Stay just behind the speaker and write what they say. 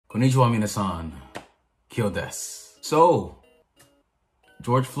Konnichiwa minasan. Kyo desu. So,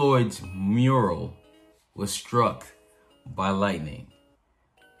 George Floyd's mural was struck by lightning.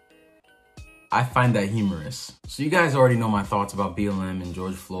 I find that humorous. So you guys already know my thoughts about BLM and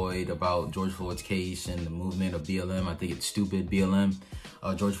George Floyd, about George Floyd's case and the movement of BLM. I think it's stupid, BLM.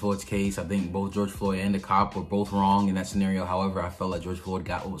 George Floyd's case, I think both George Floyd and the cop were both wrong in that scenario. However, I felt like George Floyd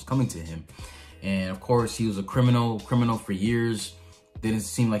got what was coming to him. And of course, he was a criminal for years. Didn't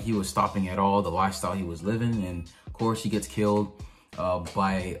seem like he was stopping at all the lifestyle he was living. And of course, he gets killed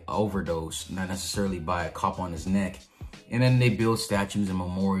by overdose, not necessarily by a cop on his neck. And then they build statues and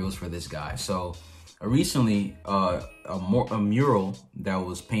memorials for this guy. So recently, a mural that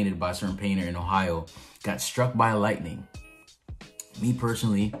was painted by a certain painter in Ohio got struck by lightning. Me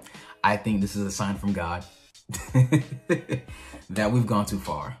personally, I think this is a sign from God that we've gone too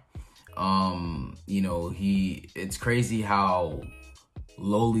far. You know, it's crazy how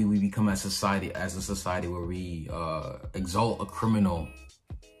lowly we become as a society where we exalt a criminal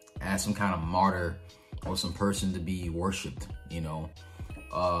as some kind of martyr or some person to be worshipped, you know.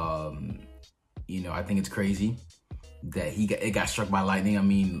 I think it's crazy that it got struck by lightning. I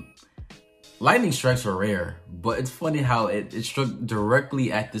mean, lightning strikes are rare, but it's funny how it struck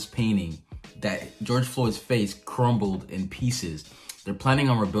directly at this painting that George Floyd's face crumbled in pieces. They're planning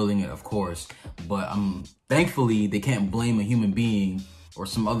on rebuilding it, of course, but thankfully they can't blame a human being or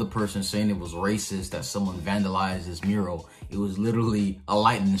some other person saying it was racist that someone vandalized this mural. It was literally a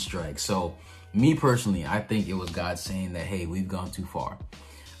lightning strike. So me personally, I think it was God saying that, hey, we've gone too far.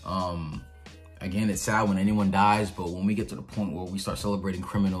 Again, it's sad when anyone dies, but when we get to the point where we start celebrating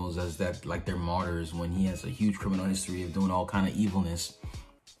criminals as that, like they're martyrs, when he has a huge criminal history of doing all kind of evilness,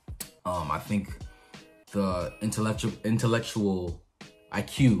 I think the intellectual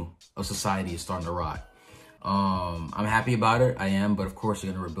IQ of society is starting to rot. I'm happy about it. I am, but of course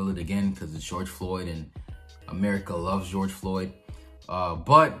they're gonna rebuild it again because it's George Floyd and America loves George Floyd.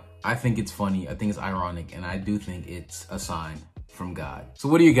 But I think it's funny. I think it's ironic, and I do think it's a sign from God. So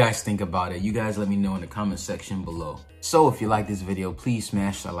what do you guys think about it? You guys let me know in the comment section below. So if you like this video, please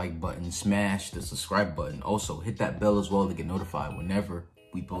smash that like button, smash the subscribe button. Also hit that bell as well to get notified whenever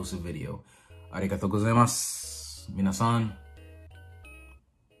we post a video. Arigatou gozaimasu. Minasan.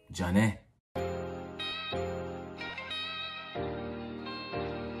 Ja ne.